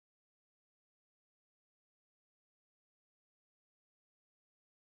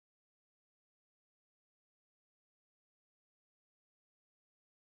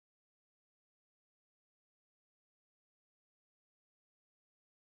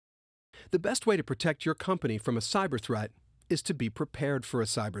The best way to protect your company from a cyber threat is to be prepared for a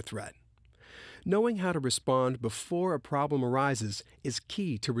cyber threat. Knowing how to respond before a problem arises is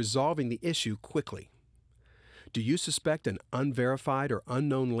key to resolving the issue quickly. Do you suspect an unverified or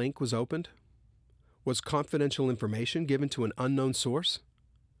unknown link was opened? Was confidential information given to an unknown source?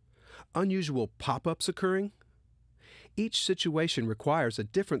 Unusual pop-ups occurring? Each situation requires a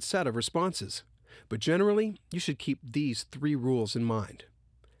different set of responses, but generally, you should keep these 3 rules in mind.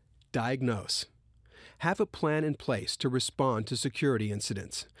 Diagnose. Have a plan in place to respond to security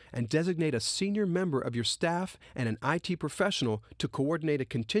incidents, and designate a senior member of your staff and an IT professional to coordinate a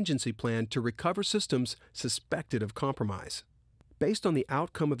contingency plan to recover systems suspected of compromise. Based on the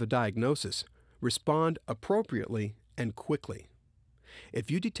outcome of the diagnosis, respond appropriately and quickly. If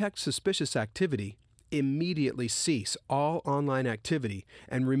you detect suspicious activity, immediately cease all online activity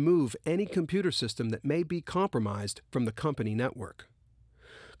and remove any computer system that may be compromised from the company network.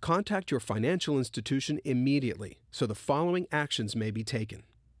 Contact your financial institution immediately so the following actions may be taken.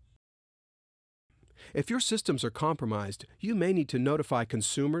 If your systems are compromised, you may need to notify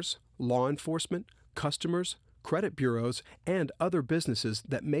consumers, law enforcement, customers, credit bureaus, and other businesses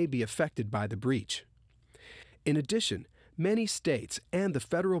that may be affected by the breach. In addition, many states and the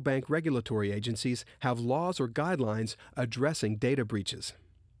federal bank regulatory agencies have laws or guidelines addressing data breaches.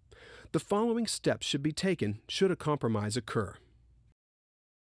 The following steps should be taken should a compromise occur.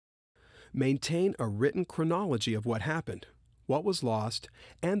 Maintain a written chronology of what happened, what was lost,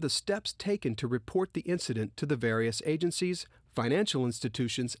 and the steps taken to report the incident to the various agencies, financial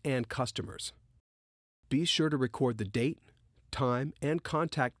institutions, and customers. Be sure to record the date, time, and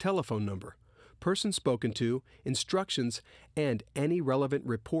contact telephone number, person spoken to, instructions, and any relevant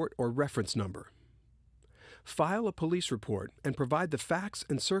report or reference number. File a police report and provide the facts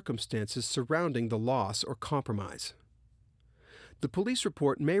and circumstances surrounding the loss or compromise. The police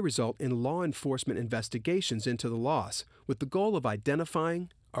report may result in law enforcement investigations into the loss with the goal of identifying,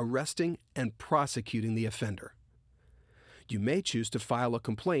 arresting, and prosecuting the offender. You may choose to file a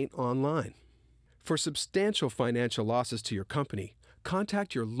complaint online. For substantial financial losses to your company,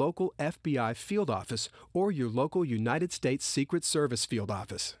 contact your local FBI field office or your local United States Secret Service field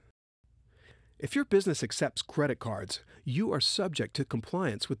office. If your business accepts credit cards, you are subject to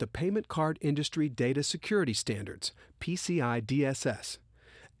compliance with the Payment Card Industry Data Security Standards, PCI DSS,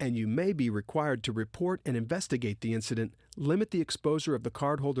 and you may be required to report and investigate the incident, limit the exposure of the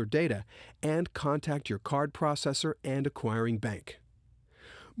cardholder data, and contact your card processor and acquiring bank.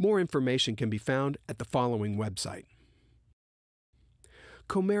 More information can be found at the following website.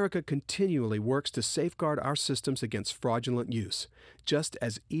 Comerica continually works to safeguard our systems against fraudulent use, just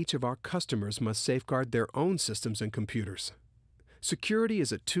as each of our customers must safeguard their own systems and computers. Security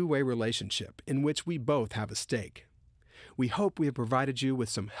is a two-way relationship in which we both have a stake. We hope we have provided you with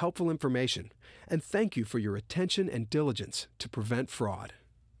some helpful information, and thank you for your attention and diligence to prevent fraud.